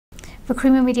For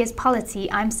Creamer Media's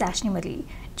Polity, I'm Sashni Murli.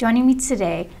 Joining me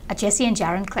today are Jesse and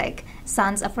Jaron Clegg,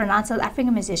 sons of renowned South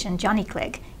African musician Johnny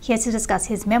Clegg, here to discuss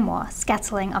his memoir,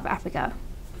 Scatterling of Africa.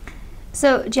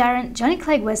 So, Jaron, Johnny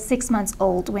Clegg was 6 months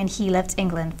old when he left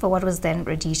England for what was then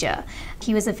Rhodesia.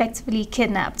 He was effectively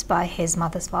kidnapped by his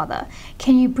mother's father.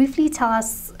 Can you briefly tell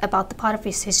us about the part of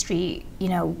his history,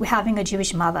 having a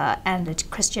Jewish mother and a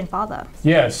Christian father?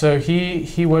 Yeah, so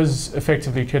he was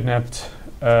effectively kidnapped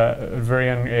at a very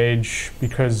young age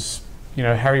because,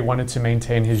 Harry wanted to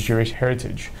maintain his Jewish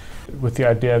heritage with the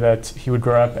idea that he would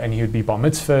grow up and he would be bar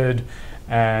mitzvahed,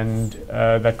 and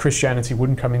that Christianity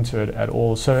wouldn't come into it at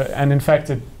all. So, and in fact,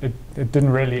 it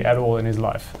didn't really at all in his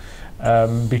life,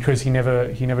 because he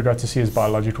never got to see his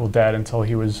biological dad until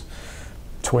he was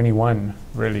 21,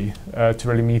 really, to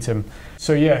really meet him.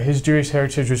 So yeah, his Jewish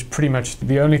heritage was pretty much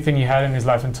the only thing he had in his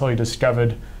life until he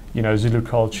discovered, Zulu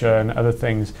culture and other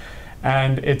things.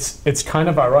 And it's kind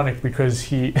of ironic because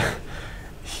he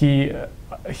ended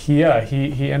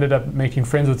up making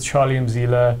friends with Charlie and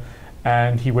Zila,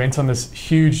 and he went on this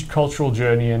huge cultural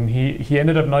journey, and he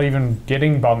ended up not even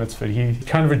getting bar mitzvah. He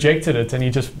kind of rejected it, and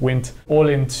he just went all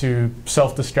into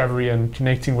self-discovery and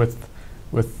connecting with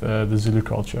the Zulu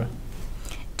culture.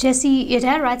 Jesse, your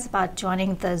dad writes about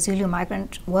joining the Zulu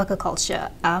migrant worker culture,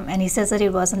 and he says that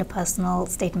it wasn't a personal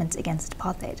statement against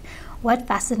apartheid. What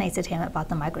fascinated him about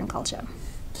the migrant culture?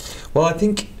 Well, I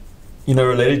think,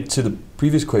 related to the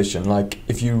previous question, like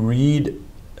if you read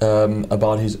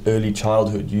about his early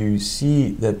childhood, you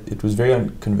see that it was very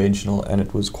unconventional and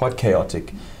it was quite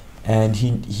chaotic, and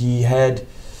he had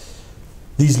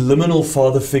these liminal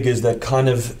father figures that kind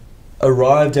of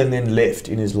arrived and then left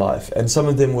in his life, and some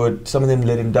of them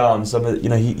let him down.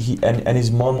 And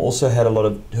his mom also had a lot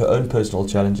of her own personal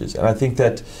challenges, and I think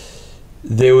that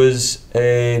there was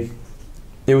a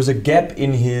gap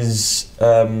in his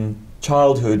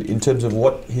childhood in terms of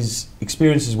what his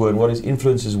experiences were and what his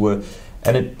influences were.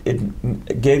 And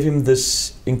it gave him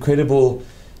this incredible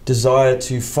desire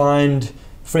to find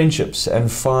friendships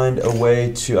and find a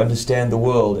way to understand the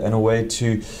world and a way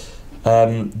to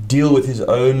deal with his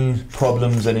own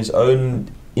problems and his own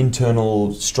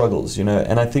internal struggles,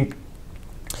 And I think,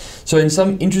 so in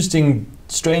some interesting,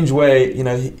 strange way,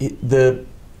 the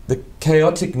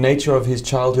chaotic nature of his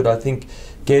childhood, I think,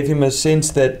 gave him a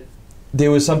sense that there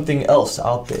was something else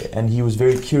out there, and he was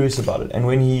very curious about it. And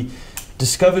when he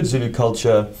discovered Zulu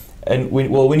culture, and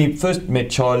when he first met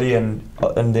Charlie and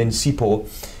then Sipho,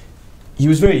 he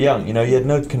was very young. He had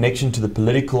no connection to the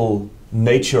political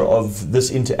nature of this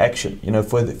interaction.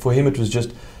 For him it was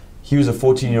just, he was a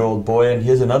 14-year-old boy, and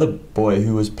here's another boy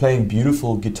who was playing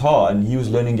beautiful guitar, and he was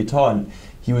learning guitar, and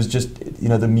he was just,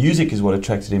 the music is what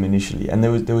attracted him initially, and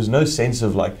there was no sense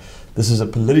of like, this is a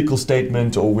political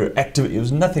statement or we're active. It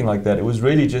was nothing like that. It was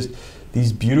really just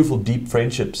these beautiful, deep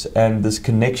friendships and this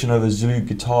connection over Zulu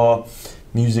guitar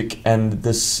music and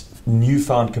this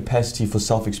newfound capacity for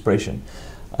self-expression.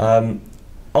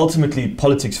 Ultimately,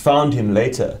 politics found him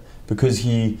later because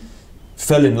he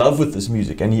fell in love with this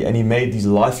music, and he made these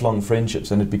lifelong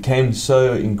friendships, and it became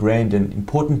so ingrained and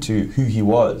important to who he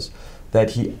was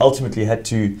that he ultimately had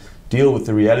to deal with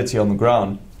the reality on the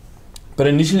ground. But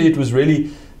initially, it was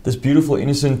really this beautiful,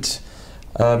 innocent,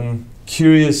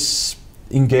 curious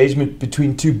engagement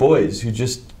between two boys who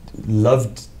just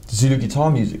loved Zulu guitar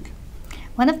music.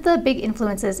 One of the big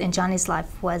influences in Johnny's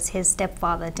life was his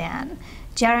stepfather, Dan.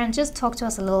 Jaron, just talk to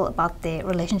us a little about their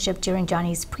relationship during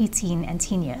Johnny's preteen and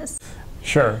teen years.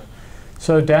 Sure.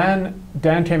 So Dan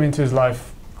came into his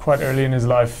life quite early in his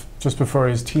life, just before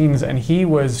his teens, and he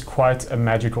was quite a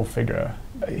magical figure.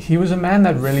 He was a man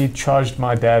that really charged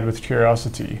my dad with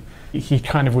curiosity. He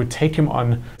kind of would take him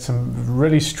on some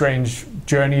really strange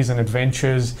journeys and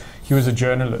adventures. He was a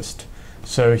journalist.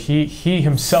 So he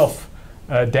himself,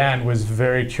 Dan, was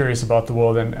very curious about the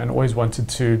world and always wanted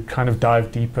to kind of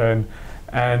dive deeper.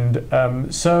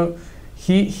 So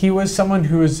he was someone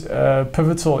who was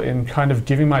pivotal in kind of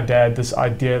giving my dad this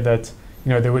idea that,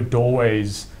 there were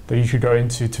doorways that you could go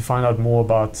into to find out more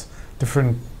about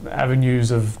different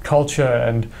avenues of culture.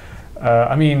 And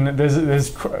there's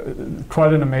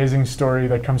quite an amazing story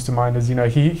that comes to mind. Is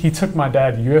he took my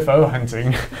dad UFO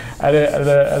hunting at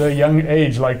a young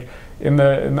age, like on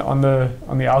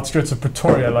the outskirts of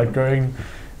Pretoria, like going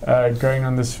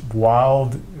on this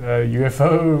wild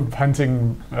UFO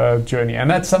hunting journey. And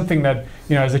that's something that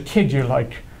as a kid you're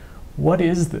like, what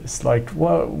is this? Like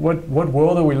what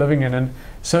world are we living in? And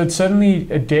so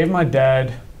it gave my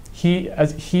dad he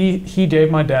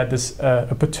gave my dad this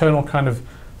a paternal kind of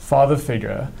father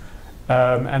figure,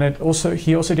 and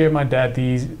he also gave my dad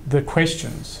the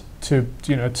questions to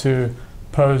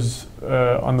pose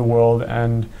on the world,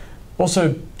 and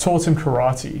also taught him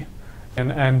karate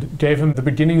and gave him the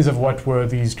beginnings of what were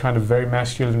these kind of very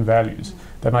masculine values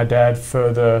that my dad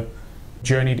further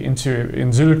journeyed into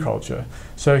in Zulu culture.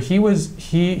 So he was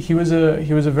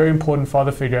a very important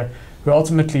father figure who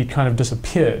ultimately kind of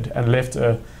disappeared and left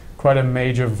quite a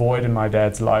major void in my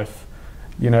dad's life,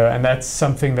 and that's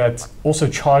something that also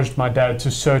charged my dad to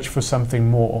search for something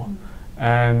more,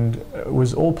 and it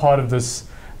was all part of this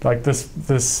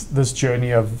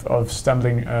journey of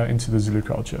stumbling into the Zulu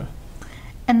culture.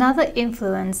 Another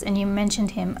influence, and you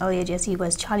mentioned him earlier, Jesse,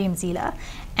 was Charlie Mzila,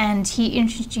 and he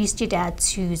introduced your dad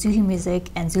to Zulu music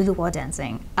and Zulu war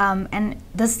dancing, and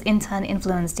this in turn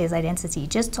influenced his identity.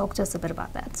 Just talk to us a bit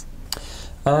about that.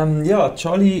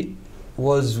 Charlie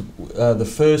was the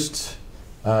first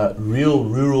real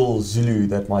rural Zulu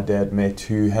that my dad met,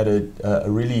 who had a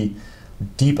really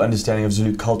deep understanding of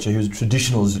Zulu culture. He was a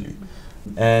traditional Zulu,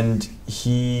 and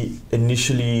he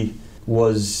initially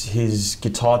was his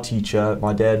guitar teacher.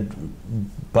 My dad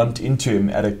bumped into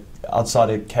him outside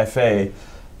a cafe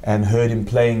and heard him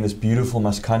playing this beautiful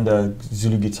Maskanda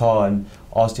Zulu guitar and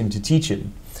asked him to teach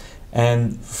him.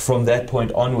 And from that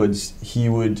point onwards, he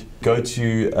would go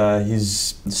to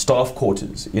his staff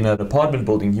quarters in an apartment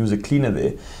building. He was a cleaner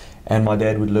there, and my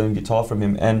dad would learn guitar from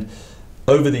him. And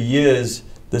over the years,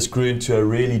 this grew into a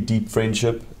really deep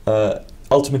friendship,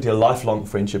 ultimately a lifelong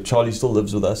friendship. Charlie still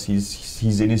lives with us.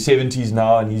 He's in his 70s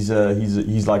now, and he's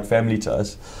like family to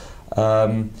us.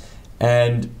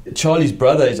 And Charlie's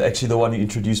brother is actually the one who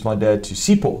introduced my dad to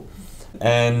Sipho.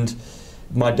 And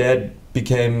my dad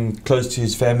became close to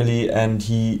his family, and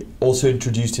he also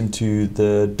introduced him to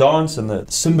the dance and the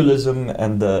symbolism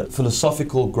and the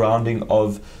philosophical grounding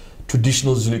of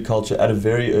traditional Zulu culture at a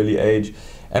very early age.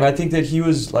 And I think that he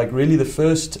was like really the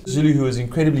first Zulu who was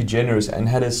incredibly generous and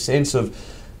had a sense of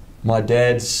my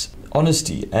dad's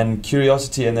honesty and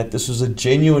curiosity, and that this was a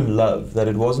genuine love, that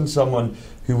it wasn't someone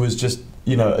who was just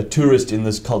a tourist in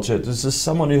this culture. This is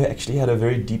someone who actually had a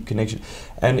very deep connection,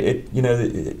 and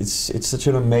it's such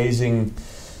an amazing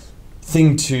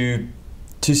thing to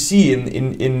see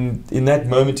in that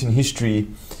moment in history.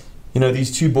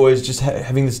 These two boys just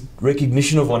having this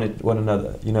recognition of one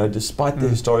another. Despite the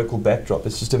historical backdrop,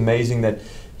 it's just amazing that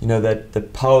that the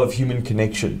power of human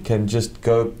connection can just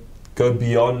go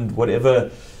beyond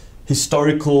whatever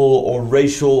historical or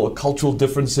racial or cultural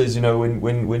differences.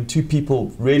 When two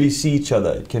people really see each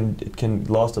other, it can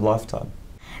last a lifetime.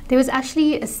 There was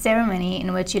actually a ceremony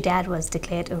in which your dad was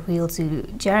declared a real Zulu.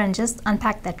 Jaron, just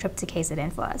unpack that trip to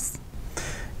KZN for us.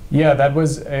 Yeah, that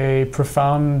was a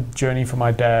profound journey for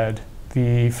my dad.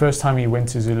 The first time he went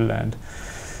to Zululand,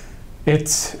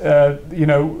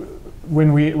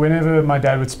 whenever my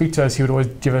dad would speak to us, he would always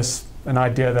give us an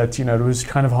idea that it was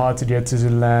kind of hard to get to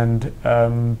Zululand,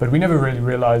 but we never really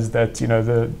realized that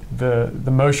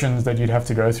the motions that you'd have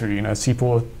to go through.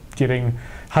 Sipho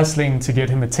hustling to get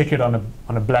him a ticket on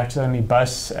a blacks only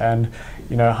bus, and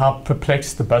how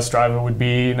perplexed the bus driver would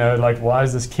be. Like, why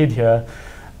is this kid here?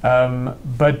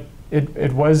 But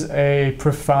it was a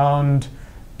profound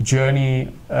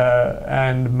journey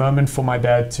and moment for my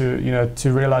dad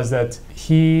to realize that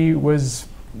he was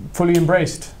fully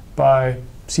embraced by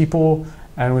Sipho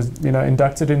and was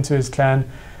inducted into his clan,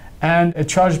 and it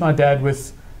charged my dad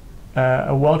with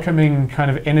a welcoming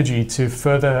kind of energy to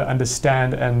further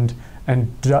understand and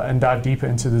dive deeper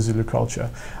into the Zulu culture.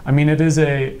 I mean, it's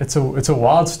a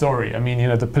wild story. I mean,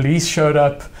 the police showed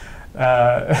up.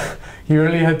 He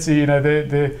really had to,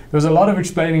 there was a lot of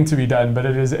explaining to be done, but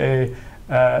it is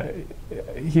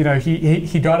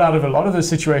he got out of a lot of those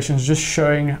situations just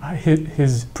showing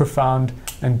his profound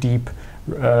and deep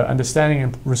understanding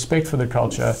and respect for the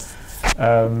culture,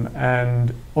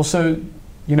 and also,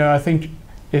 I think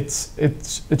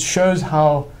it shows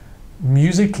how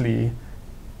musically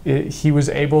he was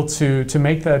able to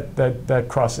make that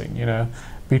crossing,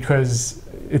 because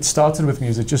it started with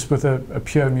music, just with a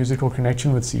pure musical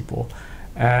connection with Sipho,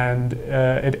 and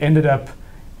it ended up,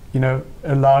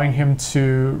 allowing him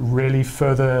to really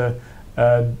further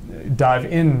dive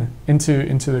into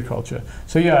the culture.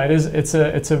 So yeah, it's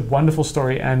a wonderful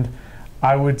story, and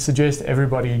I would suggest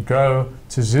everybody go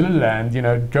to Zululand.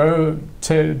 Go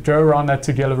around that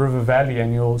Tugela River Valley,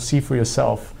 and you'll see for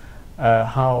yourself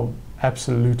how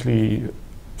absolutely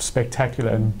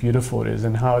spectacular and beautiful it is,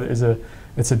 and how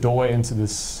it's a doorway into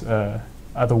this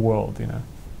other world.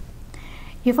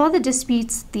 Your father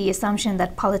disputes the assumption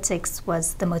that politics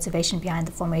was the motivation behind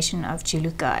the formation of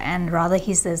Juluka, and rather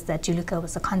he says that Juluka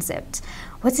was a concept.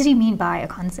 What did he mean by a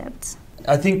concept?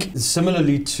 I think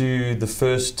similarly to the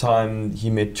first time he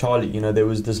met Charlie, there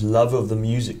was this love of the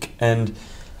music, and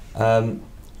my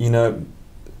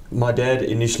dad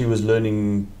initially was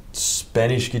learning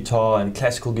Spanish guitar and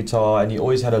classical guitar, and he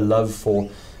always had a love for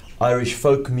Irish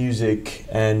folk music,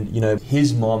 and you know,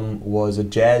 his mom was a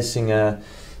jazz singer,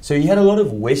 so he had a lot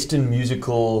of Western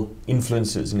musical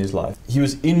influences in his life. He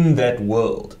was in that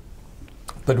world.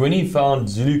 But when he found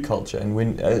Zulu culture and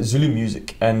when Zulu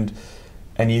music and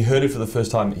he heard it for the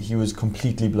first time, he was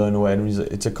completely blown away. And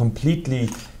it's a completely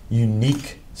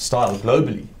unique style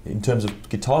globally in terms of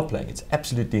guitar playing. It's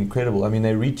absolutely incredible. I mean,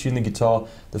 they retune the guitar.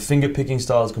 The finger picking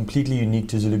style is completely unique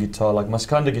to Zulu guitar. Like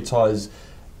Maskanda guitar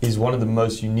is one of the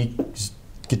most unique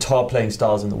guitar playing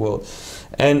styles in the world.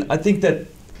 And I think that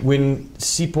when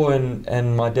Sipho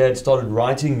and my dad started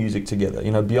writing music together, you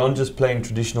know, beyond just playing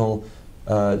traditional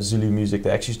Zulu music,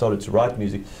 they actually started to write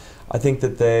music. I think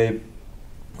that they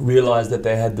realized that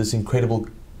they had this incredible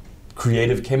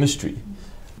creative chemistry.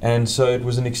 And so it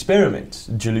was an experiment,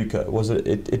 Jaluka.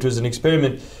 It was an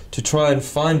experiment to try and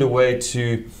find a way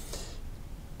to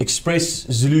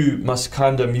express Zulu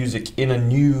Maskanda music in a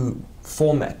new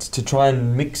format, to try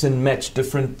and mix and match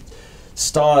different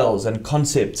styles and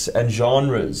concepts and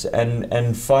genres,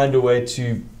 and find a way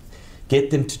to get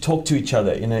them to talk to each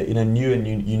other in a new and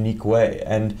unique way.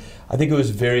 And I think it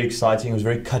was very exciting. It was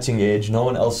very cutting edge. No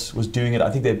one else was doing it. I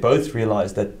think they both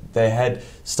realized that they had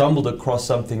stumbled across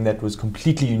something that was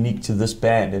completely unique to this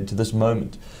band and to this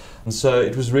moment. And so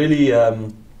it was really,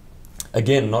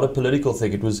 again, not a political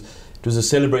thing. It was a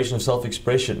celebration of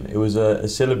self-expression. It was a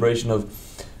celebration of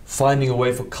finding a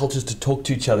way for cultures to talk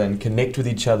to each other and connect with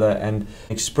each other and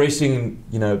expressing,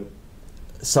 you know,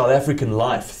 South African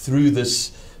life through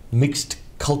this mixed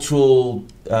cultural,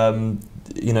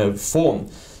 you know, form.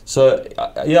 So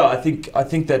yeah, I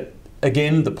think that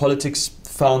again the politics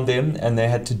found them, and they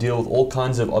had to deal with all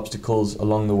kinds of obstacles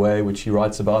along the way, which he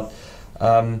writes about.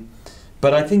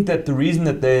 But I think that the reason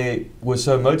that they were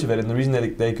so motivated and the reason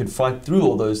that they could fight through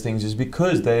all those things is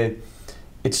because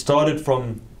it started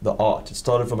from the art. It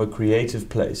started from a creative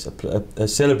place, a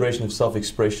celebration of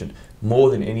self-expression more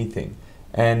than anything.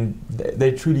 And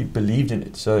they truly believed in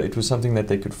it, so it was something that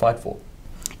they could fight for.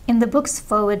 In the book's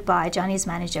foreword by Johnny's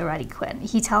manager, Roddy Quinn,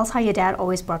 he tells how your dad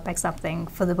always brought back something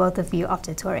for the both of you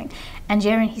after touring. And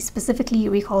Jaron, he specifically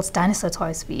recalls dinosaur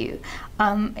toys for you.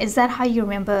 Is that how you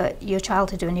remember your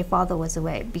childhood when your father was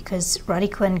away? Because Roddy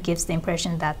Quinn gives the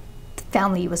impression that the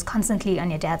family was constantly on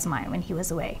your dad's mind when he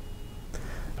was away.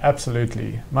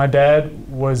 Absolutely. My dad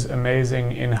was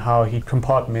amazing in how he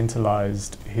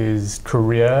compartmentalized his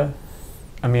career.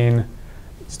 I mean,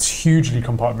 it's hugely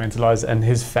compartmentalized, and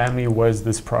his family was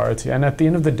this priority. And at the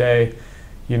end of the day,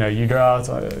 you know, you go out,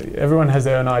 everyone has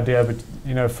their own idea, but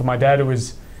you know, for my dad,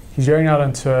 he's going out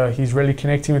on tour, he's really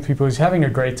connecting with people, he's having a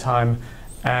great time,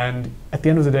 and at the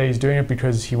end of the day, he's doing it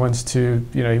because he wants to,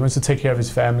 you know, he wants to take care of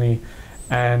his family,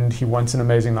 and he wants an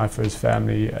amazing life for his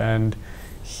family. And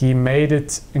he made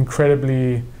it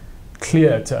incredibly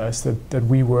clear to us that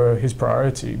we were his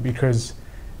priority, because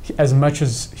as much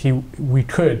as we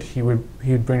could, he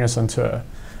would bring us on tour,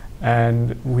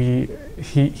 and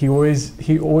he always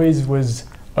was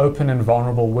open and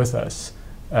vulnerable with us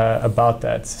about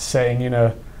that, saying, you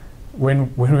know,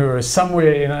 when we were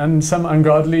somewhere in some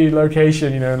ungodly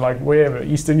location, you know, like wherever,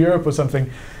 Eastern Europe or something,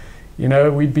 you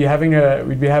know, we'd be having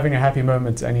a happy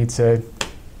moment, and he'd say,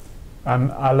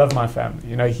 I love my family.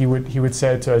 You know, he would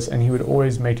say it to us, and he would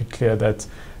always make it clear that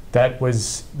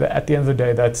was at the end of the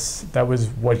day, that was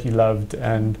what he loved.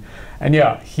 And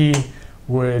yeah, he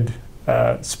would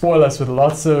spoil us with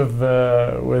lots of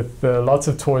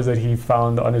toys that he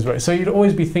found on his way. So he'd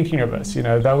always be thinking of us. You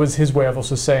know, that was his way of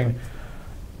also saying,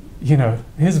 you know,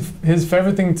 his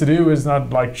favorite thing to do is not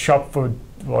like shop for.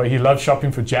 Well, he loved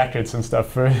shopping for jackets and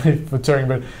stuff for touring,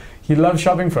 but he loved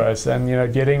shopping for us and, you know,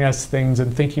 getting us things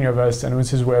and thinking of us. And it was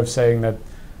his way of saying that,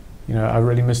 you know, I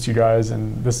really missed you guys,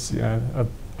 and this, you know,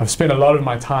 I've spent a lot of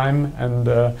my time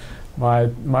and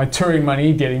my touring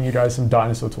money getting you guys some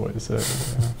dinosaur toys. So,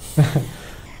 you know.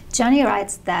 Johnny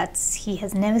writes that he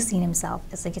has never seen himself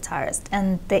as a guitarist,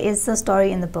 and there is a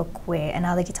story in the book where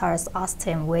another guitarist asked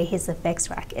him where his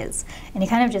effects rack is, and he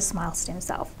kind of just smiles to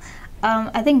himself.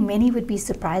 I think many would be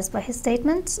surprised by his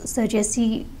statement. So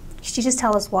Jesse, could you just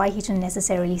tell us why he didn't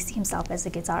necessarily see himself as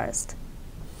a guitarist?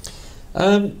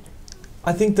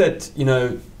 I think that, you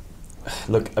know,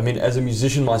 look, I mean, as a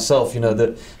musician myself, you know,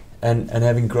 that and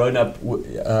having grown up,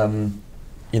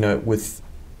 you know, with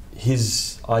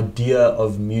his idea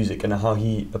of music and how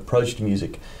he approached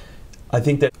music, I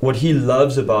think that what he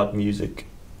loves about music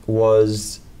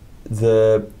was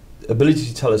the ability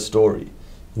to tell a story.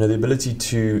 You know, the ability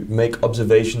to make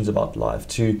observations about life,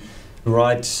 to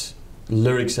write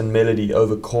lyrics and melody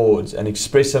over chords and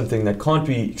express something that can't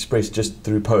be expressed just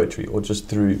through poetry or just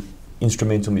through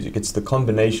instrumental music. It's the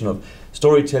combination of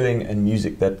storytelling and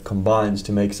music that combines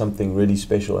to make something really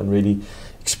special and really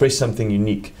express something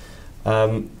unique.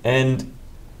 And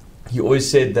he always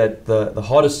said that the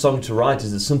hardest song to write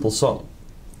is a simple song,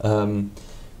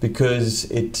 because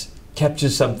it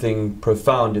captures something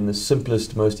profound in the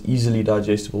simplest, most easily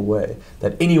digestible way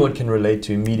that anyone can relate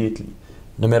to immediately,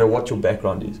 no matter what your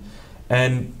background is.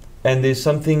 And there's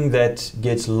something that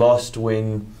gets lost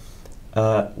when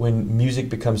music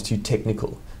becomes too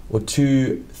technical or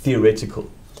too theoretical.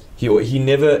 He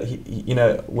never, you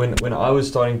know, when I was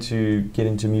starting to get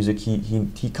into music,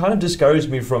 he kind of discouraged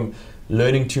me from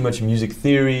learning too much music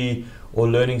theory or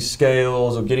learning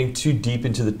scales or getting too deep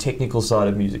into the technical side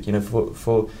of music. You know,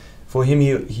 for him,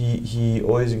 he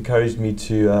always encouraged me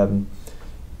to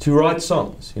write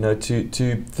songs. You know,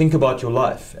 to think about your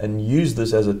life and use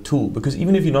this as a tool, because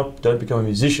even if you don't become a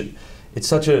musician, it's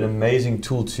such an amazing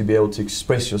tool to be able to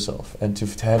express yourself and to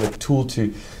have a tool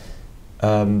to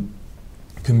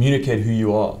communicate who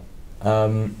you are.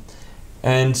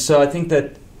 And so I think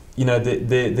that, you know,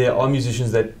 there are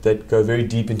musicians that go very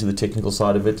deep into the technical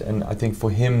side of it, and I think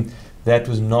for him that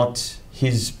was not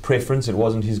his preference, it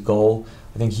wasn't his goal.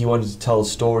 I think he wanted to tell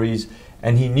stories,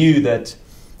 and he knew that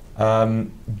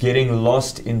getting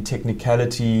lost in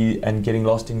technicality and getting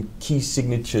lost in key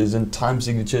signatures and time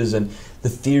signatures and the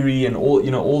theory and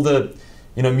all the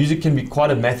music can be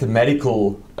quite a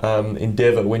mathematical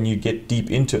endeavor when you get deep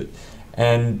into it,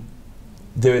 and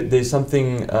there's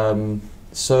something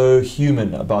so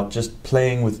human about just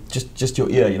playing with just your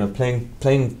ear, you know,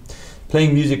 playing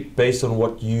music based on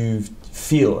what you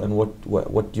feel and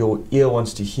what your ear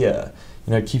wants to hear.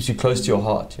 You know, it keeps you close to your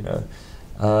heart, you know.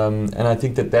 And I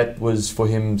think that was for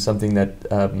him something that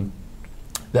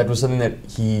was something that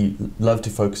he loved to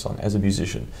focus on as a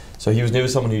musician. So he was never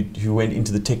someone who went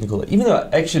into the technical, even though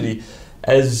actually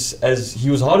as he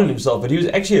was hard on himself, but he was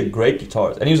actually a great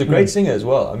guitarist, and he was a great singer as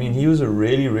well. I mean, he was a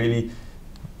really, really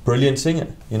brilliant singer.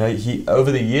 You know,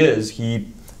 over the years he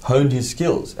honed his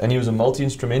skills, and he was a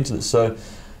multi-instrumentalist. So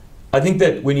I think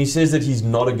that when he says that he's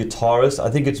not a guitarist,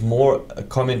 I think it's more a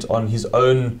comment on his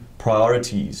own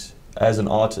priorities as an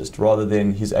artist rather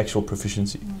than his actual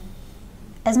proficiency.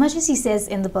 As much as he says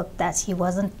in the book that he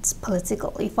wasn't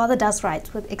political, your father does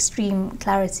write with extreme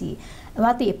clarity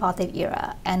about the apartheid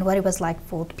era and what it was like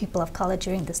for people of color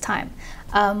during this time.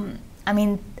 I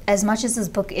mean, as much as this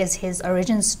book is his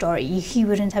origin story, he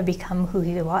wouldn't have become who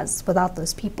he was without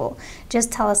those people.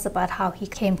 Just tell us about how he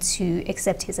came to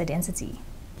accept his identity.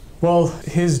 Well,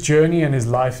 his journey and his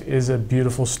life is a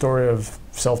beautiful story of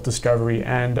self-discovery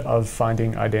and of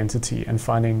finding identity and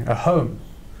finding a home.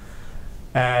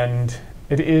 And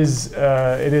it is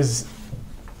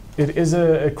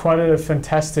quite a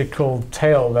fantastical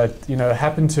tale that, you know,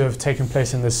 happened to have taken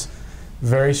place in this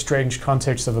very strange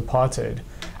context of apartheid.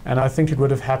 And I think it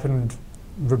would have happened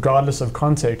regardless of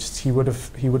context. He would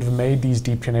have made these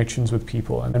deep connections with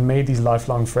people and made these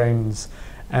lifelong friends.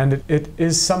 And it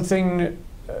is something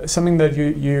that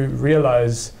you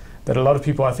realize that a lot of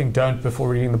people, I think, don't before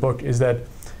reading the book, is that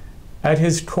at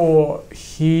his core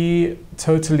he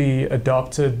totally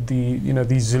adopted a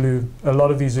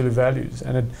lot of these Zulu values,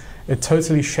 and it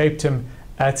totally shaped him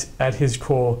at his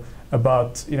core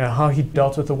about, you know, how he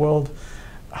dealt with the world,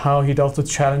 how he dealt with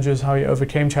challenges, how he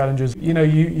overcame challenges. You know,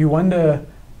 you wonder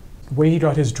where he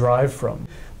got his drive from,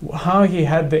 how he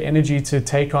had the energy to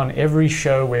take on every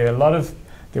show where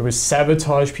there was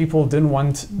sabotage. People didn't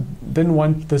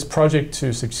want this project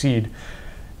to succeed,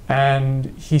 and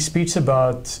he speaks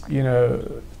about, you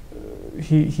know,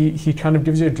 he kind of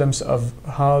gives you a glimpse of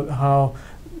how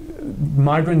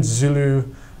migrant Zulu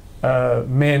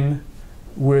men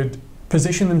would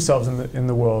position themselves in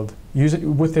the world, use it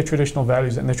with their traditional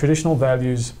values, and their traditional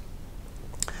values,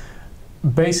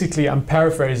 basically, I'm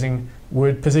paraphrasing,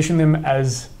 would position them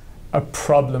as a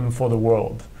problem for the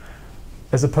world,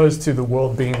 as opposed to the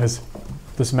world being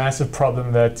this massive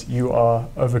problem that you are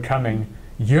overcoming.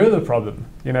 You're the problem.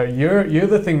 You know, you're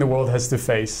the thing the world has to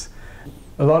face.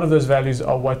 A lot of those values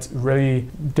are what really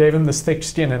gave him this thick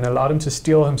skin and allowed him to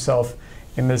steel himself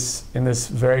in this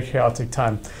very chaotic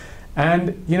time.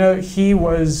 And, you know, he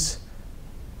was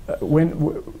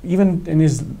even in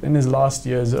his last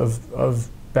years of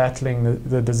battling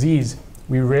the disease,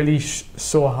 we really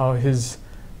saw how his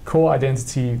core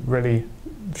identity really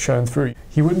shone through.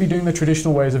 He wouldn't be doing the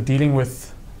traditional ways of dealing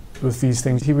with these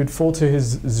things. He would fall to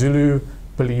his Zulu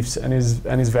beliefs and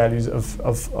his values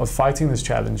of fighting this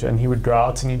challenge, and he would go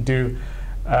out and he'd do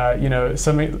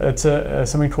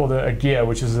something called a gear,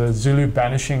 which is a Zulu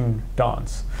banishing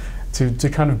dance, to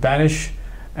kind of banish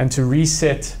and to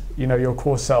reset, you know, your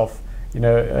core self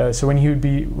So when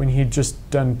he'd just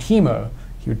done chemo,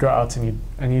 he would go out and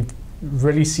he'd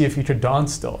really see if he could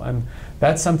dance still, and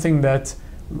that's something that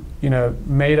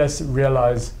made us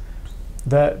realize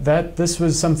that this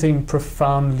was something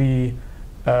profoundly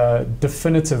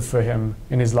definitive for him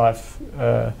in his life,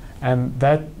 and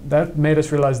that made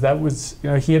us realize that was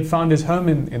he had found his home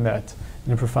in that,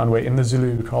 in a profound way, in the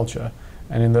Zulu culture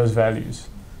and in those values.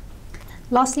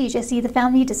 Lastly, Jesse, the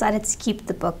family decided to keep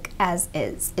the book as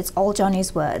is. It's all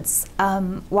Johnny's words.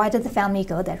 Why did the family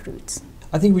go that route?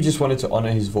 I think we just wanted to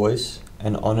honor his voice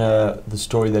and honor the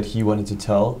story that he wanted to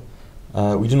tell.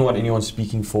 We didn't want anyone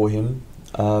speaking for him,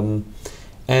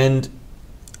 and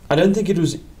I don't think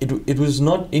it was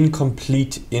not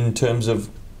incomplete in terms of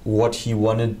what he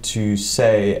wanted to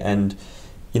say, and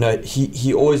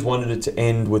he always wanted it to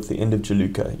end with the end of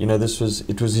Juluka.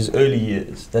 It was his early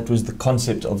years. That was the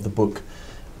concept of the book.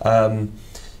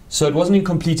 So it wasn't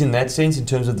incomplete in that sense in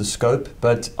terms of the scope,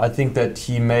 but I think that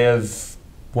he may have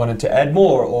wanted to add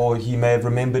more, or he may have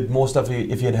remembered more stuff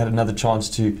if he had had another chance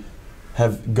to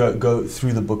have go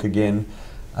through the book again.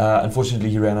 Unfortunately,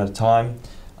 he ran out of time,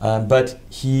 but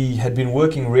he had been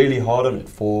working really hard on it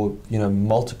for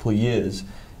multiple years,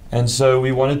 and so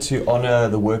we wanted to honor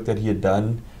the work that he had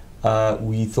done.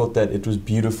 We thought that it was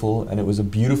beautiful, and it was a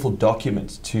beautiful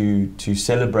document to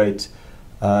celebrate.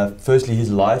 Firstly,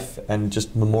 his life, and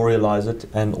just memorialize it,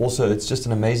 and also it's just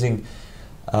an amazing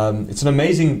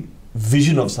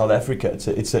vision of South Africa.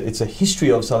 It's a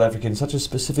history of South Africa in such a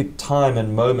specific time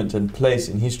and moment and place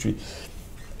in history,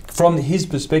 from his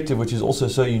perspective, which is also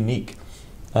so unique,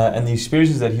 and the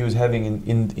experiences that he was having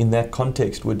in that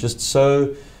context were just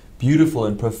so beautiful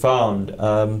and profound.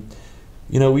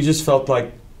 We just felt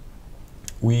like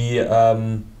we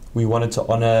wanted to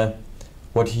honor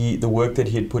the work that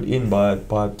he had put in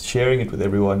by sharing it with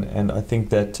everyone, and I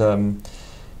think that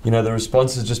the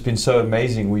response has just been so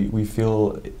amazing. We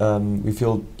feel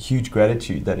huge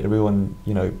gratitude that everyone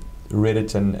read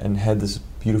it and had this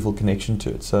beautiful connection to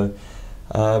it. So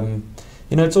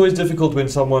it's always difficult when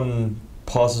someone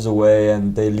passes away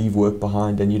and they leave work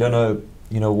behind, and you don't know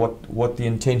what the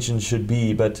intention should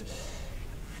be, but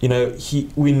we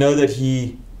know that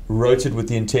he wrote it with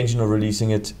the intention of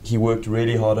releasing it. He worked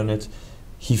really hard on it.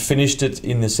 He finished it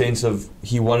in the sense of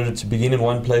he wanted it to begin in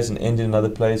one place and end in another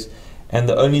place. And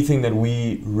the only thing that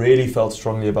we really felt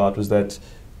strongly about was that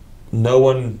no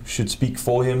one should speak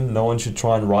for him. No one should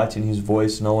try and write in his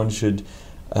voice. No one should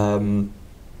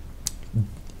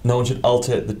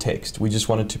alter the text. We just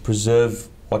wanted to preserve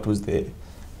what was there.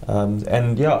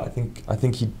 And yeah, I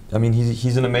think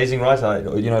he's an amazing writer.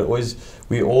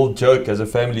 We all joke as a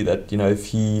family that if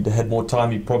he had more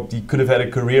time, he probably could have had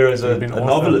a career as a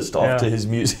novelist after his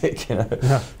music.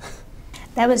 Yeah.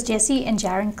 That was Jesse and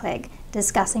Jaron Clegg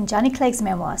discussing Johnny Clegg's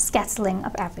memoir, Scatterling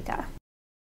of Africa.